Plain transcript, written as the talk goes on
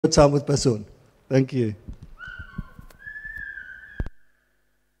time with Basson. Thank you.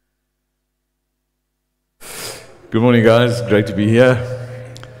 Good morning, guys. Great to be here.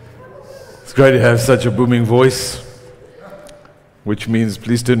 It's great to have such a booming voice, which means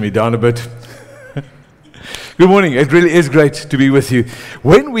please turn me down a bit. Good morning. It really is great to be with you.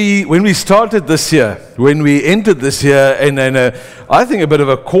 When we started this year, when we entered this year in I think a bit of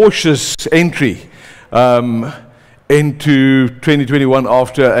a cautious entry into 2021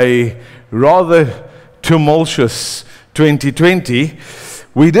 after a rather tumultuous 2020,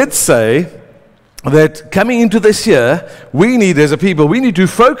 we did say that coming into this year, we need, as a people, we need to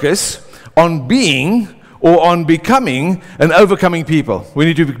focus on being or on becoming an overcoming people. We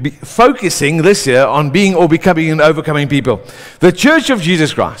need to be focusing this year on being or becoming an overcoming people. The Church of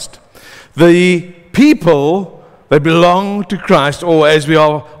Jesus Christ, the people that belong to Christ, or as we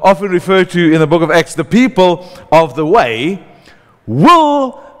are often referred to in the book of Acts, the people of the way,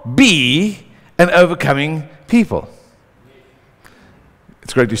 will be an overcoming people.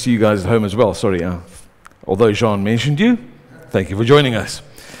 It's great to see you guys at home as well. Sorry, although Jean mentioned you, thank you for joining us.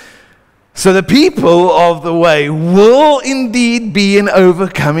 So the people of the way will indeed be an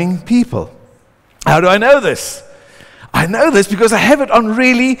overcoming people. How do I know this? I know this because I have it on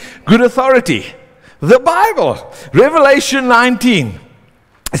really good authority. The Bible, Revelation 19,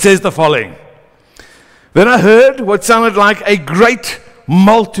 it says the following. Then I heard what sounded like a great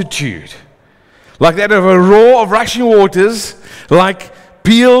multitude, like that of a roar of rushing waters, like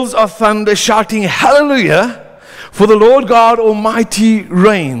peals of thunder, shouting, Hallelujah, for the Lord God Almighty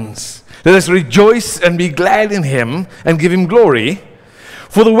reigns. Let us rejoice and be glad in him and give him glory.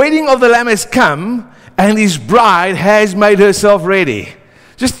 For the wedding of the Lamb has come, and his bride has made herself ready.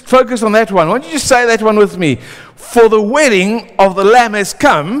 Just focus on that one. Why don't you just say that one with me? For the wedding of the Lamb has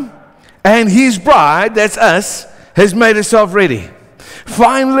come, and his bride, that's us, has made herself ready.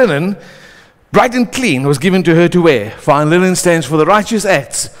 Fine linen, bright and clean, was given to her to wear. Fine linen stands for the righteous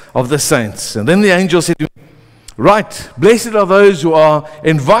acts of the saints. And then the angel said to me, Right, blessed are those who are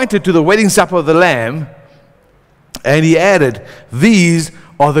invited to the wedding supper of the Lamb. And he added, These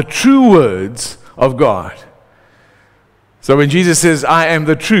are the true words of God. So when Jesus says, I am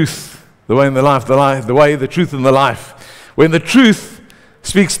the truth, the way and the life, the way, the truth, and the life, when the truth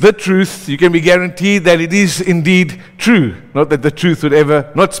speaks the truth, you can be guaranteed that it is indeed true. Not that the truth would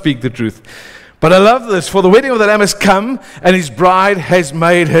ever not speak the truth. But I love this. For the wedding of the Lamb has come, and his bride has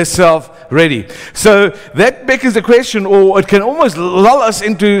made herself ready. So that beckons the question, or it can almost lull us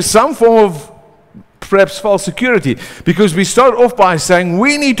into some form of perhaps false security, because we start off by saying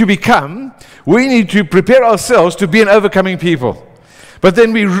we need to prepare ourselves to be an overcoming people. But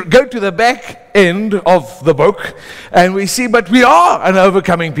then we go to the back end of the book and we see, but we are an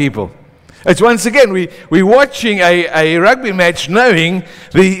overcoming people. It's once again, we're watching a rugby match knowing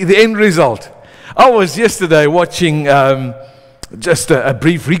the end result. I was yesterday watching just a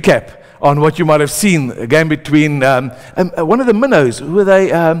brief recap on what you might have seen, a game between one of the minnows, who were they?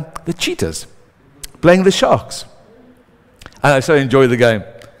 The cheetahs, playing the sharks. And I so enjoyed the game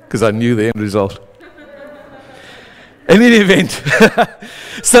because I knew the end result. In any event,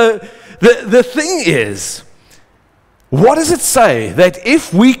 so the thing is, what does it say that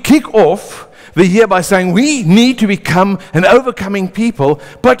if we kick off the year by saying we need to become an overcoming people,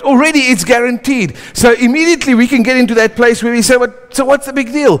 but already it's guaranteed. So immediately we can get into that place where we say, so what's the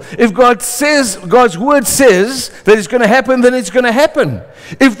big deal? If God's word says that it's going to happen, then it's going to happen.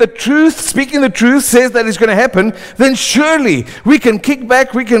 If the truth, speaking the truth, says that it's going to happen, then surely we can kick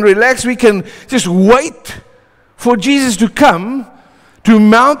back, we can relax, we can just wait for Jesus to come, to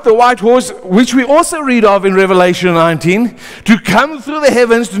mount the white horse, which we also read of in Revelation 19, to come through the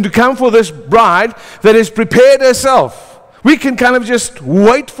heavens and to come for this bride that has prepared herself. We can kind of just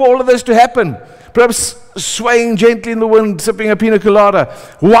wait for all of this to happen, perhaps swaying gently in the wind, sipping a pina colada,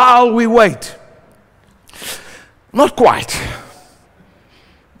 while we wait. Not quite.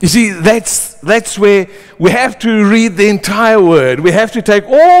 You see, that's where we have to read the entire word. We have to take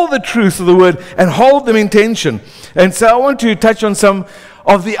all the truth of the word and hold them in tension. And so I want to touch on some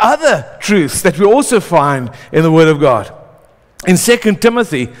of the other truths that we also find in the word of God. In 2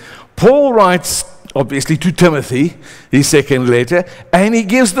 Timothy, Paul writes, obviously, to Timothy, his second letter, and he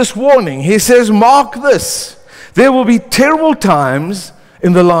gives this warning. He says, mark this, there will be terrible times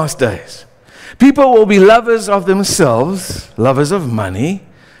in the last days. People will be lovers of themselves, lovers of money,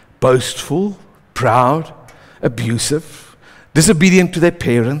 boastful, proud, abusive, disobedient to their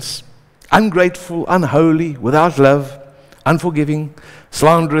parents, ungrateful, unholy, without love, unforgiving,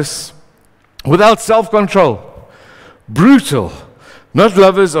 slanderous, without self-control, brutal, not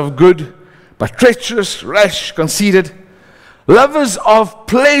lovers of good, but treacherous, rash, conceited, lovers of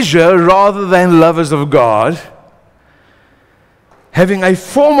pleasure rather than lovers of God, having a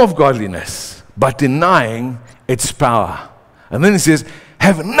form of godliness, but denying its power. And then he says,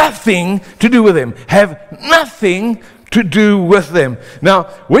 have nothing to do with them. Have nothing to do with them. Now,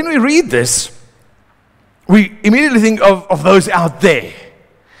 when we read this, we immediately think of those out there.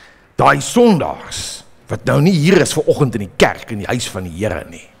 Daai sondags, wat nou nie hier is vanoggend in die kerk, in die huis van die Here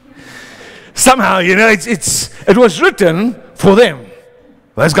nie. Somehow, it was written for them.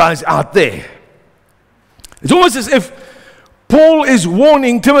 Those guys out there. It's almost as if Paul is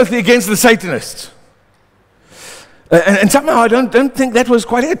warning Timothy against the Satanists. And somehow I don't think that was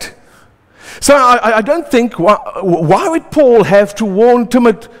quite it. So I don't think, why would Paul have to warn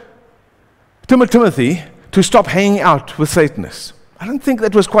Timothy to stop hanging out with Satanists? I don't think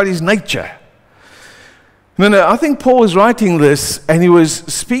that was quite his nature. No, I think Paul was writing this and he was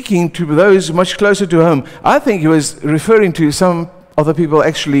speaking to those much closer to home. I think he was referring to some other people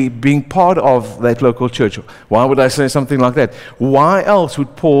actually being part of that local church. Why would I say something like that? Why else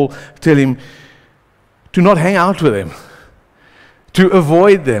would Paul tell him to not hang out with them, to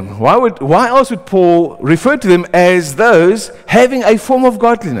avoid them? Why else would Paul refer to them as those having a form of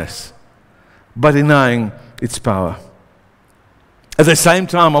godliness, but denying its power? At the same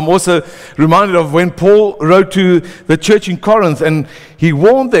time, I'm also reminded of when Paul wrote to the church in Corinth and he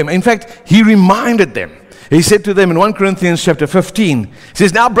warned them. In fact, he reminded them. He said to them in 1 Corinthians chapter 15, he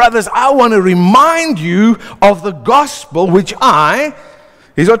says, now brothers, I want to remind you of the gospel which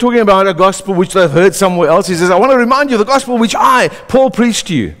he's not talking about a gospel which they've heard somewhere else. He says, I want to remind you of the gospel which Paul, preached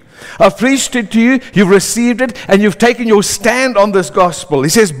to you. I've preached it to you, you've received it, and you've taken your stand on this gospel. He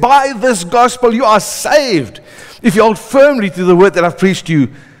says, by this gospel you are saved, if you hold firmly to the word that I've preached to you.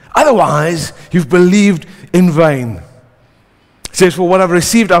 Otherwise, you've believed in vain. He says, for what I've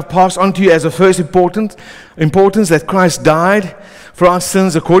received, I've passed on to you as of first importance, that Christ died for our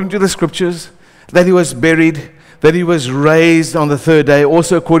sins according to the Scriptures, that he was buried, that he was raised on the third day,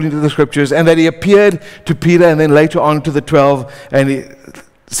 also according to the Scriptures, and that he appeared to Peter and then later on to the 12, and he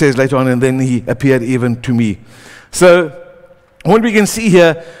says later on, and then he appeared even to me. So, what we can see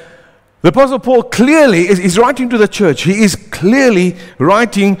here, the Apostle Paul clearly is writing to the church. He is clearly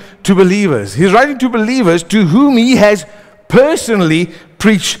writing to believers. He's writing to believers to whom he has personally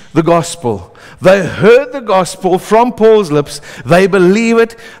preached the gospel. They heard the gospel from Paul's lips. They believe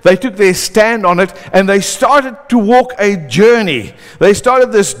it. They took their stand on it. And they started to walk a journey. They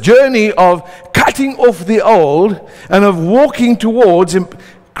started this journey of cutting off the old and of walking towards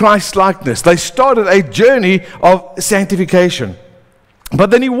Christ-likeness. They started a journey of sanctification. But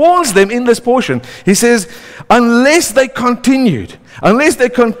then he warns them in this portion. He says, unless they continue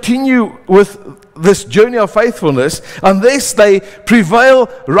with this journey of faithfulness, unless they prevail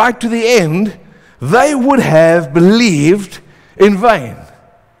right to the end, they would have believed in vain.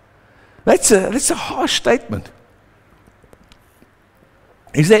 That's a harsh statement.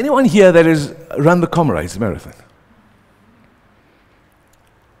 Is there anyone here that has run the Comrades Marathon?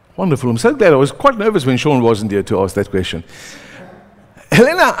 Wonderful. I'm so glad. I was quite nervous when Sean wasn't here to ask that question.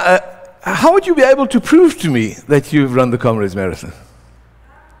 Helena, how would you be able to prove to me that you've run the Comrades Marathon?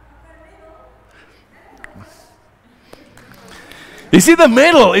 You see, the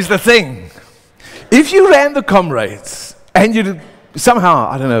medal is the thing. If you ran the Comrades and you somehow,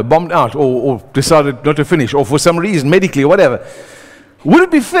 I don't know, bombed out or decided not to finish or for some reason, medically or whatever, would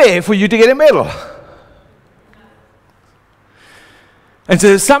it be fair for you to get a medal? And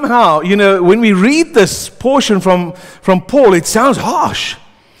so somehow, when we read this portion from Paul, it sounds harsh.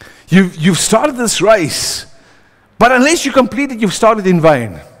 You've started this race, but unless you complete it, you've started in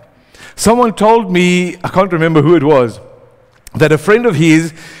vain. Someone told me, I can't remember who it was, that a friend of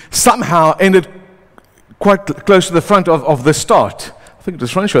his somehow ended quite close to the front of the start. I think it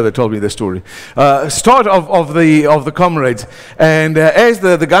was Francois that told me the story. Start of the Comrades. And as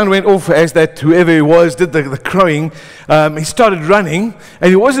the gun went off, as that whoever he was did the crowing, he started running,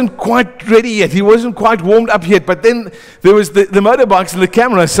 and he wasn't quite ready yet. He wasn't quite warmed up yet. But then there was the motorbikes and the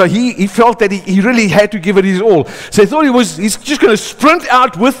camera, so he felt that he really had to give it his all. So he thought he's just going to sprint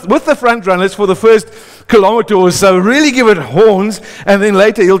out with the front runners for the first kilometer or so, really give it horns, and then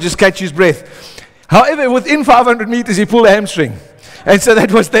later he'll just catch his breath. However, within 500 meters, he pulled a hamstring. And so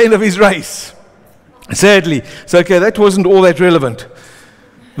that was the end of his race, sadly. So, okay, that wasn't all that relevant.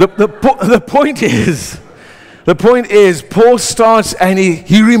 The point is, The point is, Paul starts and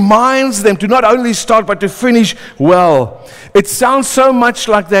he reminds them to not only start but to finish well. It sounds so much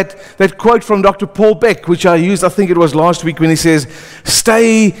like that quote from Dr. Paul Beck, which I used, I think it was last week, when he says,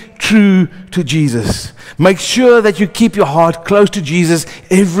 stay true to Jesus. Make sure that you keep your heart close to Jesus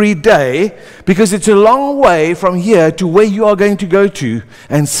every day, because it's a long way from here to where you are going to go to,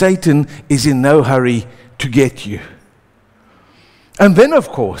 and Satan is in no hurry to get you. And then, of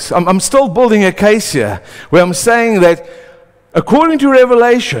course, I'm still building a case here where I'm saying that according to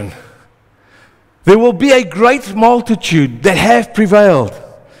Revelation, there will be a great multitude that have prevailed,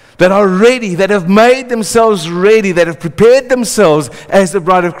 that are ready, that have made themselves ready, that have prepared themselves as the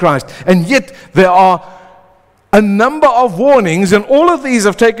bride of Christ. And yet there are a number of warnings, and all of these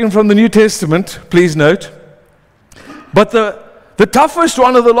I've taken from the New Testament, please note. But the toughest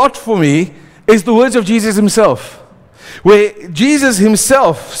one of the lot for me is the words of Jesus himself, where Jesus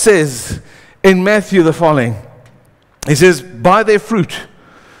himself says in Matthew the following. He says, by their fruit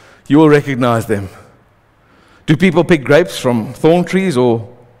you will recognize them. Do people pick grapes from thorn trees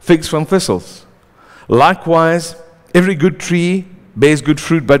or figs from thistles? Likewise, every good tree bears good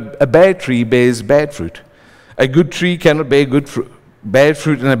fruit, but a bad tree bears bad fruit. A good tree cannot bear good fruit, bad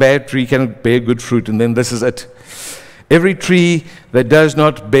fruit, and a bad tree cannot bear good fruit. And then this is it. Every tree that does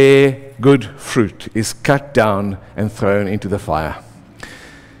not bear good fruit is cut down and thrown into the fire.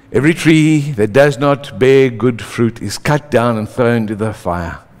 Every tree that does not bear good fruit is cut down and thrown into the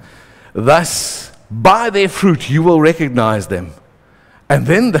fire. Thus, by their fruit you will recognize them. And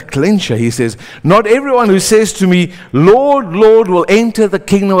then the clincher, he says, not everyone who says to me, Lord, Lord, will enter the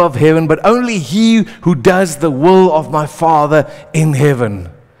kingdom of heaven, but only he who does the will of my Father in heaven.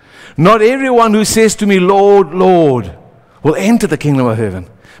 Not everyone who says to me, Lord, Lord, will enter the kingdom of heaven,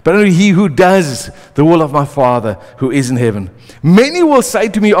 but only he who does the will of my Father who is in heaven. Many will say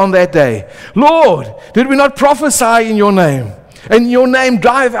to me on that day, Lord, did we not prophesy in your name, and in your name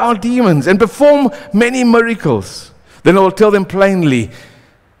drive out demons, and perform many miracles? Then I will tell them plainly,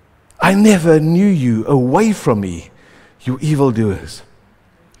 I never knew you. Away from me, you evildoers.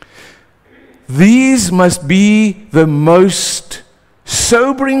 These must be the most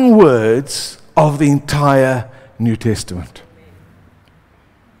sobering words of the entire New Testament.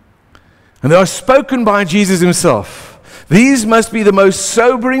 And they are spoken by Jesus himself. These must be the most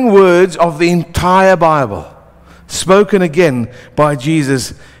sobering words of the entire Bible, spoken again by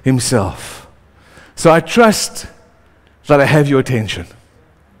Jesus himself. So I trust that I have your attention.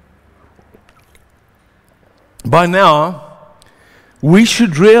 By now, we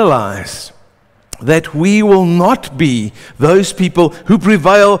should realize that we will not be those people who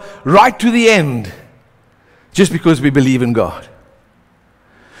prevail right to the end just because we believe in God.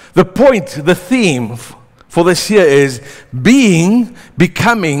 The point, the theme for this year is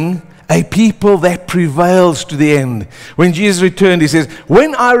becoming a people that prevails to the end. When Jesus returned, he says,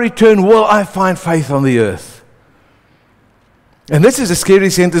 when I return, will I find faith on the earth? And this is a scary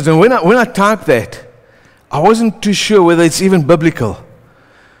sentence, and when I typed that, I wasn't too sure whether it's even biblical.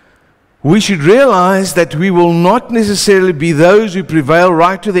 We should realize that we will not necessarily be those who prevail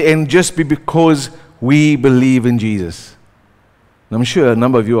right to the end just because we believe in Jesus. And I'm sure a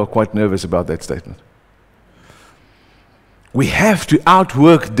number of you are quite nervous about that statement. We have to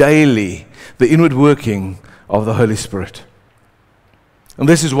outwork daily the inward working of the Holy Spirit. And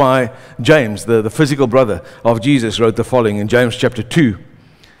this is why James, the physical brother of Jesus, wrote the following in James chapter 2.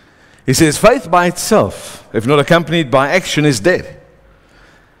 He says, faith by itself, if not accompanied by action, is dead.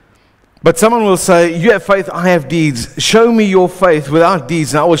 But someone will say, you have faith, I have deeds. Show me your faith without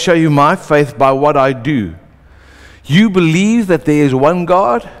deeds, and I will show you my faith by what I do. You believe that there is one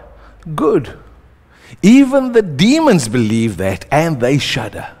God? Good. Even the demons believe that, and they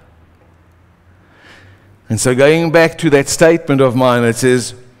shudder. And so going back to that statement of mine, it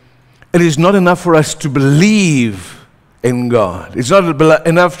says, it is not enough for us to believe in God. It's not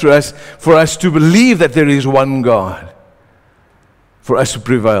enough for us to believe that there is one God for us to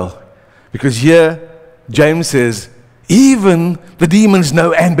prevail. Because here, James says, even the demons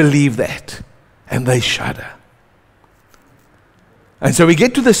know and believe that, and they shudder. And so we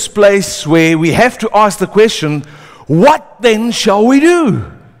get to this place where we have to ask the question, what then shall we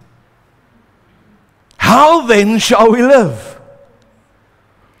do? How then shall we live?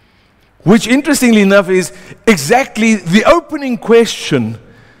 Which, interestingly enough, is exactly the opening question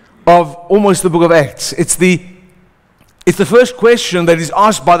of almost the book of Acts. It's the first question that is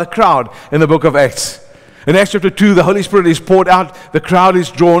asked by the crowd in the book of Acts. In Acts chapter 2, the Holy Spirit is poured out, the crowd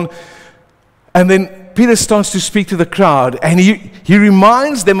is drawn, and then Peter starts to speak to the crowd, and he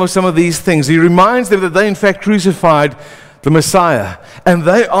reminds them of some of these things. He reminds them that they in fact crucified the Messiah. And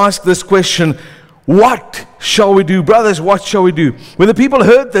they ask this question, what shall we do? Brothers, what shall we do? When the people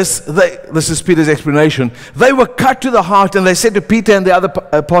heard this, this is Peter's explanation, they were cut to the heart, and they said to Peter and the other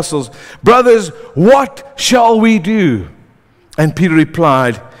apostles, brothers, what shall we do? And Peter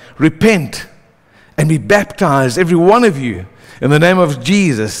replied, repent and be baptized, every one of you, in the name of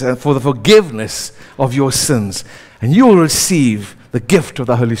Jesus, and for the forgiveness of your sins, and you will receive the gift of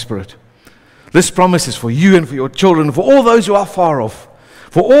the Holy Spirit. This promise is for you and for your children, for all those who are far off,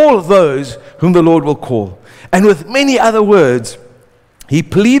 for all of those whom the Lord will call. And with many other words, he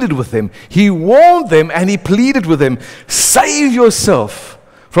pleaded with them, he warned them, and he pleaded with them, save yourself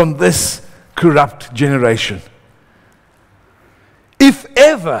from this corrupt generation. If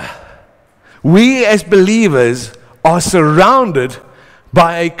ever we as believers are surrounded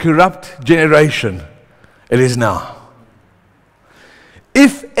by a corrupt generation, it is now.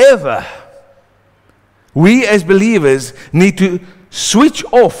 If ever we as believers need to switch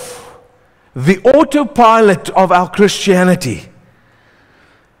off the autopilot of our Christianity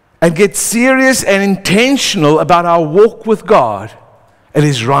and get serious and intentional about our walk with God, it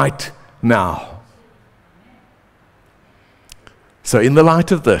is right now. So in the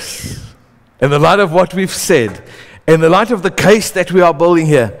light of this, in the light of what we've said, in the light of the case that we are building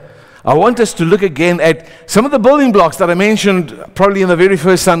here, I want us to look again at some of the building blocks that I mentioned probably in the very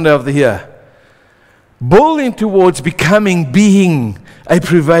first Sunday of the year. Building towards being a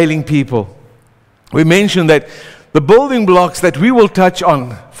prevailing people. We mentioned that the building blocks that we will touch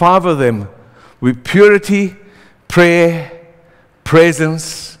on, 5 of them, were purity, prayer,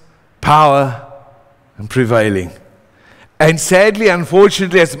 presence, power, and prevailing. And sadly,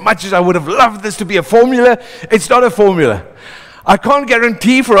 unfortunately, as much as I would have loved this to be a formula, it's not a formula. I can't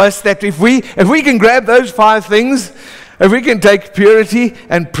guarantee for us that if we can grab those 5 things, if we can take purity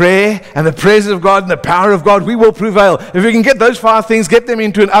and prayer and the presence of God and the power of God, we will prevail. If we can get those 5 things, get them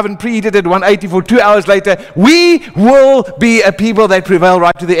into an oven, preheated at 180 for 2 hours later, we will be a people that prevail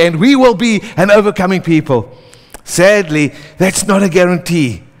right to the end. We will be an overcoming people. Sadly, that's not a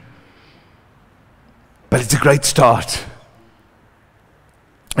guarantee. But it's a great start.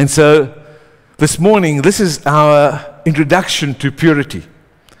 And so, this morning, this is our introduction to purity.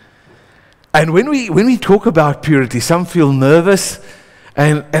 And when we talk about purity, some feel nervous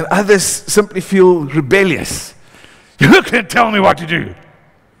and others simply feel rebellious. You're not going to tell me what to do.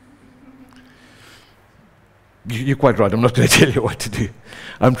 You're quite right. I'm not going to tell you what to do.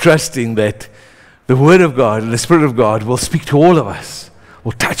 I'm trusting that the Word of God and the Spirit of God will speak to all of us,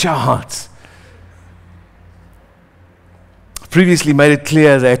 will touch our hearts. I previously made it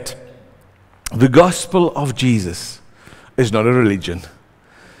clear that the gospel of Jesus is not a religion.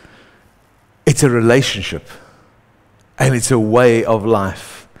 It's a relationship, and it's a way of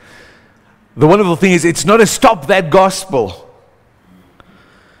life. The wonderful thing is, it's not a stop that gospel.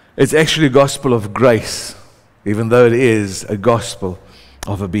 It's actually a gospel of grace, even though it is a gospel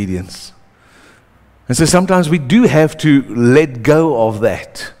of obedience. And so sometimes we do have to let go of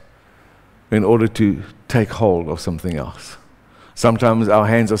that in order to take hold of something else. Sometimes our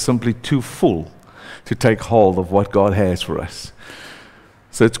hands are simply too full to take hold of what God has for us.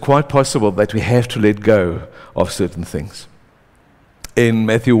 So it's quite possible that we have to let go of certain things. In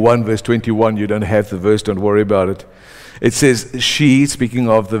Matthew 1 verse 21, you don't have the verse, don't worry about it. It says, she, speaking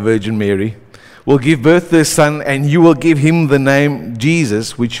of the Virgin Mary, will give birth to a son, and you will give him the name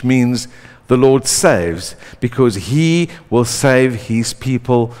Jesus, which means the Lord saves, because he will save his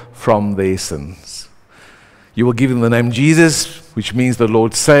people from their sins. You will give him the name Jesus, which means the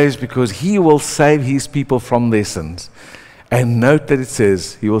Lord saves, because he will save his people from their sins. And note that it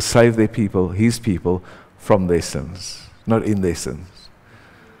says he will save their people, his people, from their sins, not in their sins.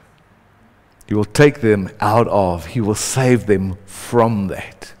 He will take them out of, he will save them from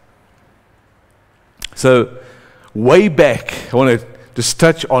that. So, way back, I want to just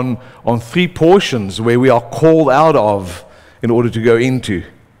touch on 3 portions where we are called out of in order to go into.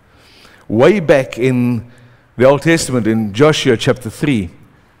 Way back in the Old Testament, in Joshua chapter 3,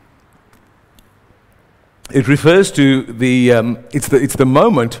 it refers to it's the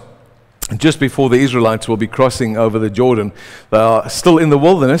moment just before the Israelites will be crossing over the Jordan. They are still in the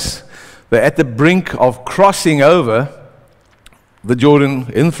wilderness. They're at the brink of crossing over the Jordan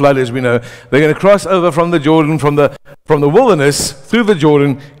in flood, as we know. They're going to cross over from the Jordan, from the wilderness through the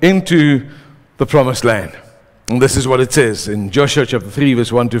Jordan into the promised land. And this is what it says in Joshua chapter 3,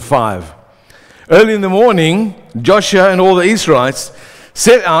 verse 1 to 5. Early in the morning, Joshua and all the Israelites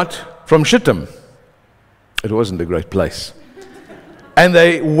set out from Shittim. It wasn't a great place. And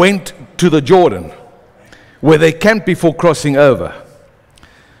they went to the Jordan, where they camped before crossing over.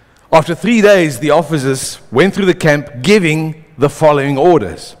 After 3 days, the officers went through the camp giving the following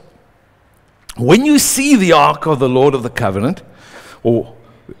orders. when you see the ark of the Lord of the covenant, or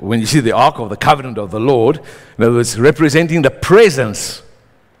when you see the ark of the covenant of the Lord, in other words, representing the presence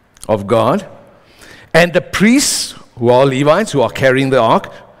of God, and the priests who are Levites, who are carrying the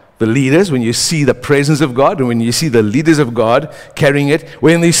ark, the leaders, when you see the presence of God, and when you see the leaders of God carrying it,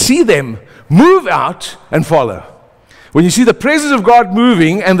 when you see them, move out and follow. When you see the presence of God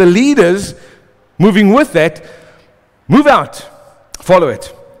moving and the leaders moving with that, move out, follow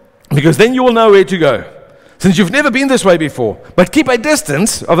it. Because then you will know where to go. Since you've never been this way before. But keep a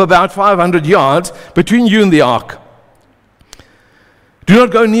distance of about 500 yards between you and the ark. Do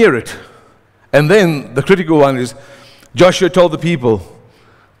not go near it. And then the critical one is, Joshua told the people,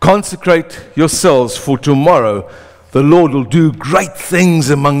 consecrate yourselves, for tomorrow the Lord will do great things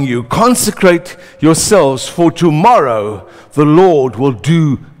among you. Consecrate yourselves, for tomorrow the Lord will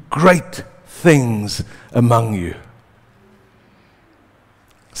do great things among you.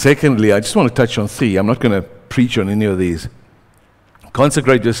 Secondly, I just want to touch on 3. I'm not going to preach on any of these.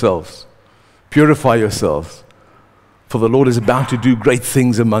 Consecrate yourselves. Purify yourselves. For the Lord is about to do great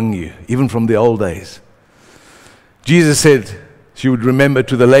things among you, even from the old days. Jesus said, she would remember,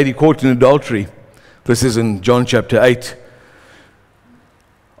 to the lady caught in adultery. This is in John chapter 8.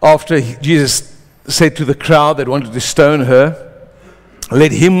 After Jesus said to the crowd that wanted to stone her,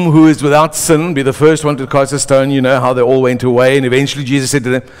 let him who is without sin be the first one to cast a stone. You know how they all went away. And eventually Jesus said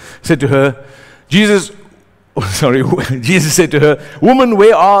to her, Jesus said to her, woman,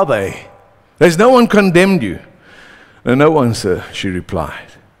 where are they? There's no one condemned you. No one, sir, she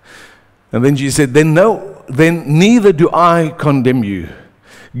replied. And then Jesus said, then neither do I condemn you.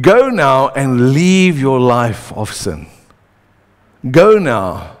 Go now and leave your life of sin. Go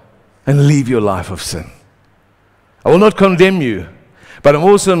now and leave your life of sin. I will not condemn you, but I'm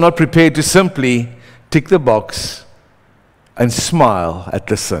also not prepared to simply tick the box and smile at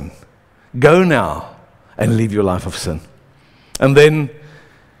the sin. Go now and leave your life of sin. And then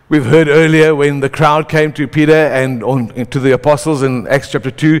we've heard earlier when the crowd came to Peter and to the apostles in Acts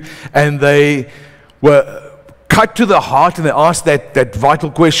chapter 2, and they were cut to the heart, and they asked that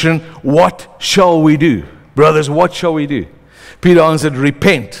vital question, what shall we do? Brothers, what shall we do? Peter answered,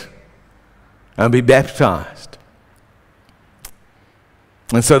 repent and be baptized.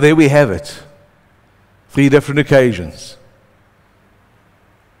 And so there we have it. 3 different occasions.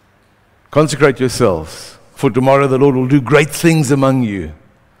 Consecrate yourselves, for tomorrow the Lord will do great things among you.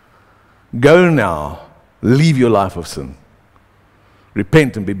 Go now, leave your life of sin.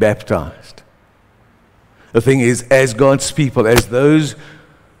 Repent and be baptized. The thing is, as God's people, as those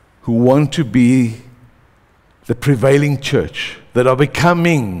who want to be the prevailing church, that are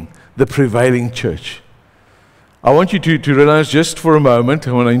becoming the prevailing church, I want you to realize just for a moment,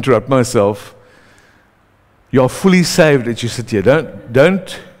 I want to interrupt myself, you are fully saved as you sit here.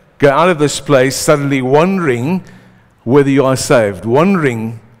 Don't go out of this place suddenly wondering whether you are saved,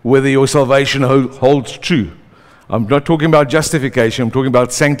 wondering whether your salvation holds true. I'm not talking about justification, I'm talking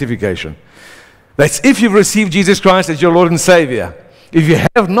about sanctification. That's if you've received Jesus Christ as your Lord and Savior. If you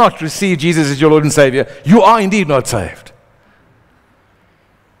have not received Jesus as your Lord and Savior, you are indeed not saved.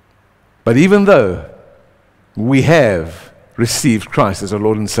 But even though we have received Christ as our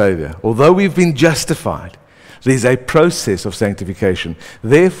Lord and Savior, although we've been justified, there's a process of sanctification.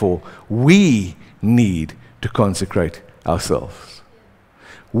 Therefore, we need to consecrate ourselves.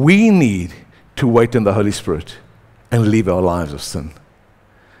 We need to wait on the Holy Spirit and leave our lives of sin.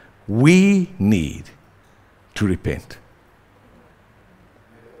 We need to repent.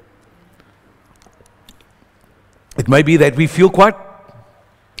 It may be that we feel quite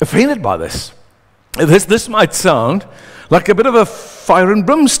offended by this. This might sound like a bit of a fire and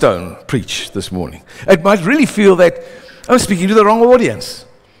brimstone preach this morning. It might really feel that I'm speaking to the wrong audience.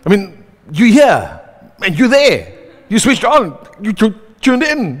 I mean, you're here and you're there. You switched on. You tuned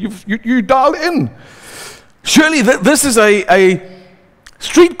in. You dialed in. Surely this is a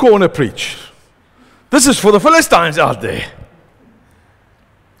street corner preach. This is for the Philistines out there.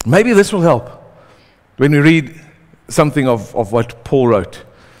 Maybe this will help when we read something of what Paul wrote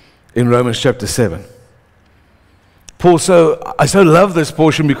in Romans chapter 7. I so love this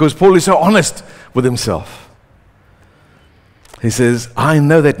portion because Paul is so honest with himself. He says, I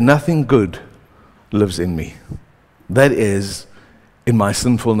know that nothing good lives in me. That is, in my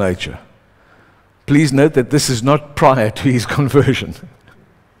sinful nature. Please note that this is not prior to his conversion.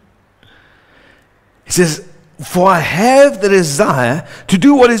 He says, for I have the desire to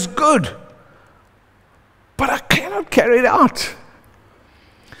do what is good, but I cannot carry it out.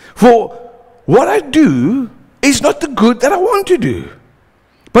 For what I do is not the good that I want to do,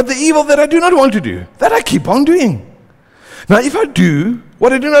 but the evil that I do not want to do, that I keep on doing. Now, if I do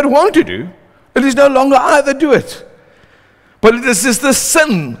what I do not want to do, It is no longer I that do it, but it is just the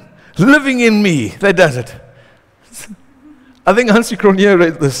sin living in me that does it. I think Hansi Cronje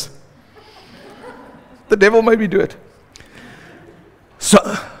read this. The devil made me do it. So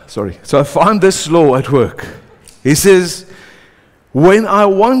I find this law at work. He says, when I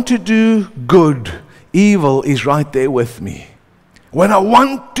want to do good, evil is right there with me. When I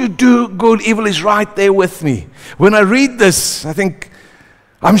want to do good, evil is right there with me. When I read this,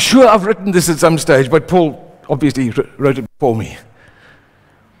 I'm sure I've written this at some stage, but Paul obviously wrote it before me.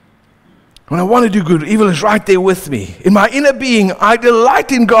 When I want to do good, evil is right there with me. In my inner being, I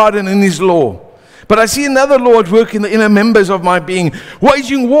delight in God and in His law. But I see another law at work in the inner members of my being,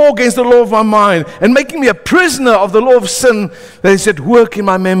 waging war against the law of my mind and making me a prisoner of the law of sin that is at work in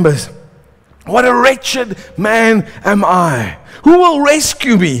my members. What a wretched man am I! Who will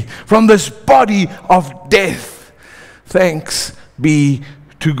rescue me from this body of death? Thanks be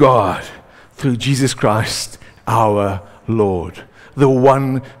to God through Jesus Christ our Lord, the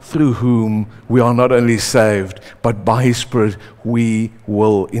one through whom we are not only saved, but by His Spirit we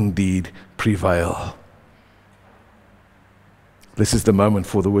will indeed prevail. This is the moment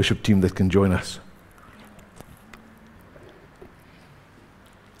for the worship team that can join us.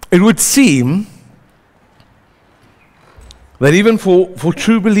 It would seem that even for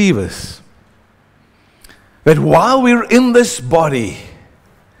true believers, that while we're in this body,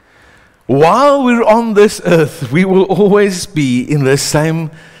 while we're on this earth, we will always be in the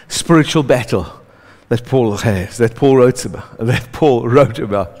same spiritual battle that Paul has, that Paul wrote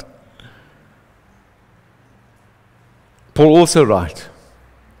about. Paul also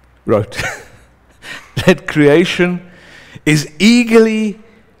wrote that creation is eagerly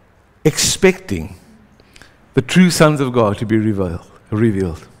expecting the true sons of God to be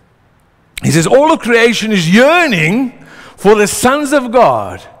revealed. He says all of creation is yearning for the sons of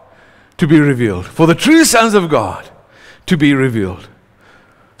God to be revealed, for the true sons of God to be revealed.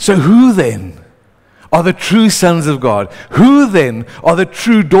 So who then are the true sons of God? Who then are the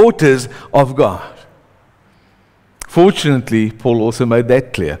true daughters of God? Fortunately, Paul also made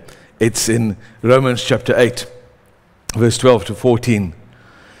that clear. It's in Romans chapter 8, verse 12 to 14.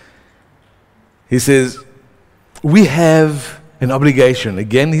 He says, we have an obligation.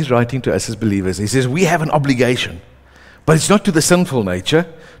 Again, he's writing to us as believers. He says, we have an obligation. But it's not to the sinful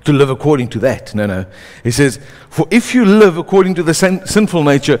nature to live according to that. No. He says, for if you live according to the sinful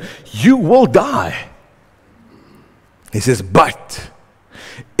nature, you will die. He says, but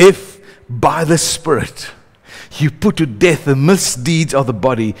if by the Spirit you put to death the misdeeds of the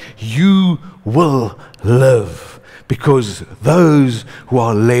body, you will live. Because those who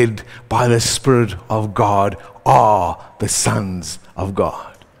are led by the Spirit of God are the sons of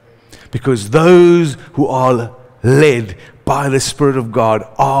God. Because those who are led by the Spirit of God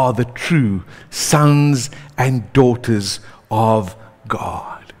are the true sons and daughters of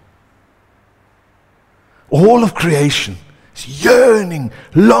God. All of creation is yearning,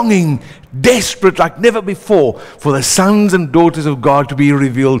 longing, desperate like never before for the sons and daughters of God to be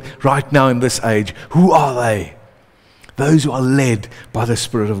revealed right now in this age. Who are they? Those who are led by the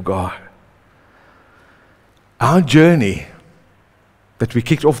Spirit of God. Our journey that we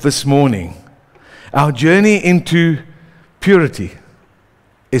kicked off this morning, our journey into purity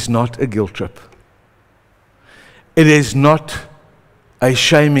is not a guilt trip. It is not a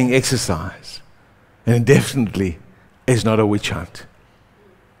shaming exercise. And it definitely is not a witch hunt.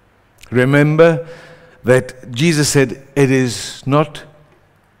 Remember that Jesus said it is not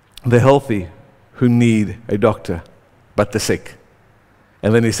the healthy who need a doctor, but the sick.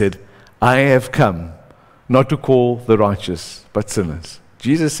 And then he said, I have come not to call the righteous, but sinners.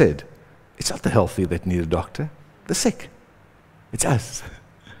 Jesus said, it's not the healthy that need a doctor, the sick. It's us.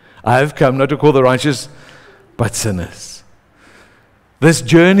 I have come not to call the righteous, but sinners. This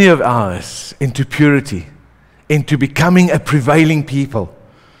journey of ours into purity, into becoming a prevailing people,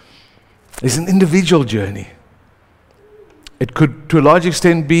 is an individual journey. It could, to a large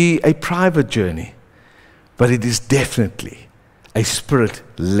extent, be a private journey, but it is definitely a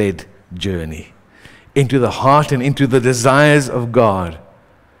Spirit-led journey into the heart and into the desires of God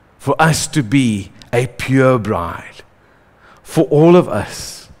for us to be a pure bride, for all of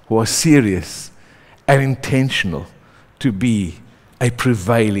us who are serious and intentional to be a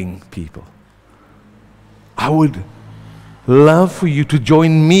prevailing people. I would love for you to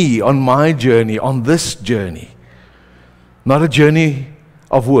join me on my journey, on this journey. Not a journey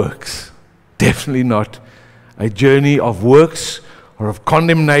of works, definitely not a journey of works or of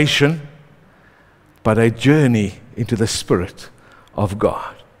condemnation, but a journey into the Spirit of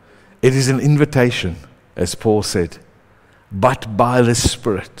God. It is an invitation, as Paul said, but by the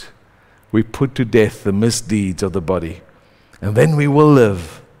Spirit we put to death the misdeeds of the body, and then we will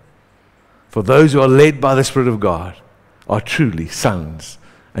live. For those who are led by the Spirit of God are truly sons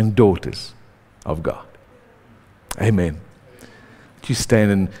and daughters of God. Amen. Would you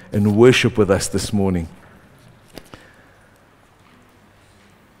stand and worship with us this morning?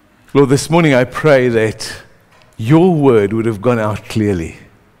 Lord, this morning I pray that your word would have gone out clearly.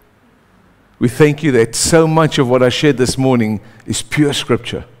 We thank you that so much of what I shared this morning is pure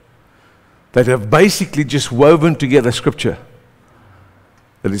scripture, that have basically just woven together scripture.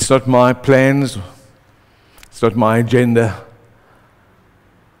 That it's not my plans, it's not my agenda,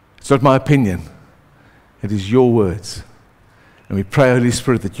 it's not my opinion. It is your words. And we pray, Holy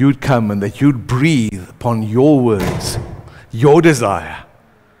Spirit, that you'd come and that you'd breathe upon your words, your desire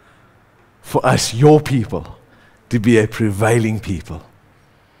for us, your people, to be a prevailing people.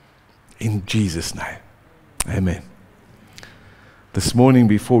 In Jesus' name. Amen. This morning,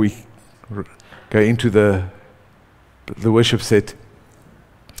 before we go into the worship set,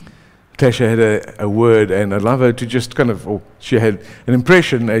 Tasha had a word, and I'd love her to just she had an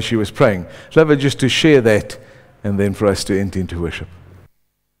impression as she was praying. I'd love her just to share that, and then for us to enter into worship.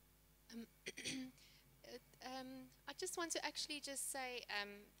 I just want to actually just say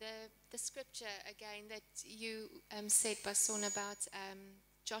the scripture again that you said, Basson, about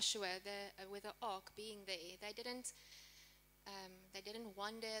Joshua with the ark being there. They didn't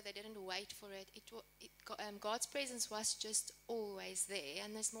wonder, they didn't wait for it. God's presence was just always there.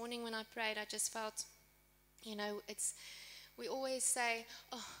 And this morning when I prayed, I just felt, we always say,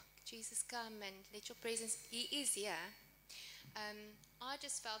 oh, Jesus, come and let your presence, he is here. I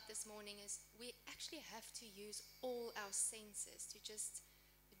just felt this morning is we actually have to use all our senses to just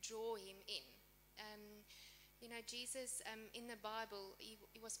draw him in. Jesus in the Bible,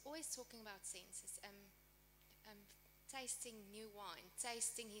 he was always talking about senses. Tasting new wine,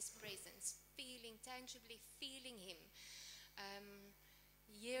 tasting his presence, tangibly feeling him,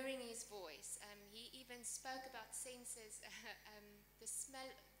 hearing his voice. He even spoke about senses, the smell,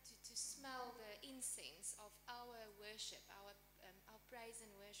 to smell the incense of our worship, our praise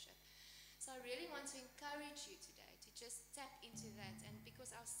and worship. So I really want to encourage you today to just tap into that, and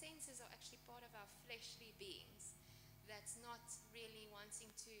because our senses are actually part of our fleshly beings, that's not really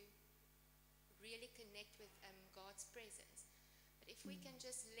wanting to really connect with God's presence. But if we can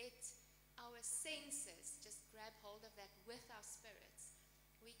just let our senses just grab hold of that with our spirits,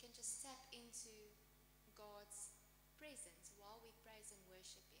 we can just tap into God's presence while we praise and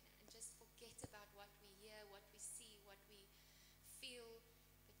worship Him, and just forget about what we hear, what we see, what we feel,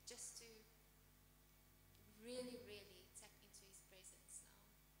 but just to really, really tap into His presence now.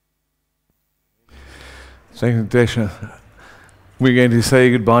 Thank you, Tasha. We're going to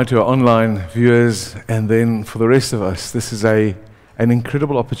say goodbye to our online viewers, and then for the rest of us, this is an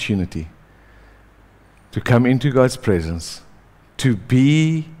incredible opportunity to come into God's presence, to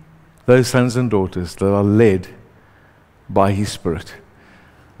be those sons and daughters that are led by His Spirit.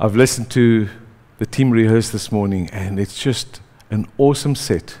 I've listened to the team rehearse this morning, and it's just an awesome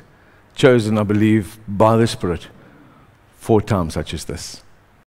set, chosen, I believe, by the Spirit for times such as this.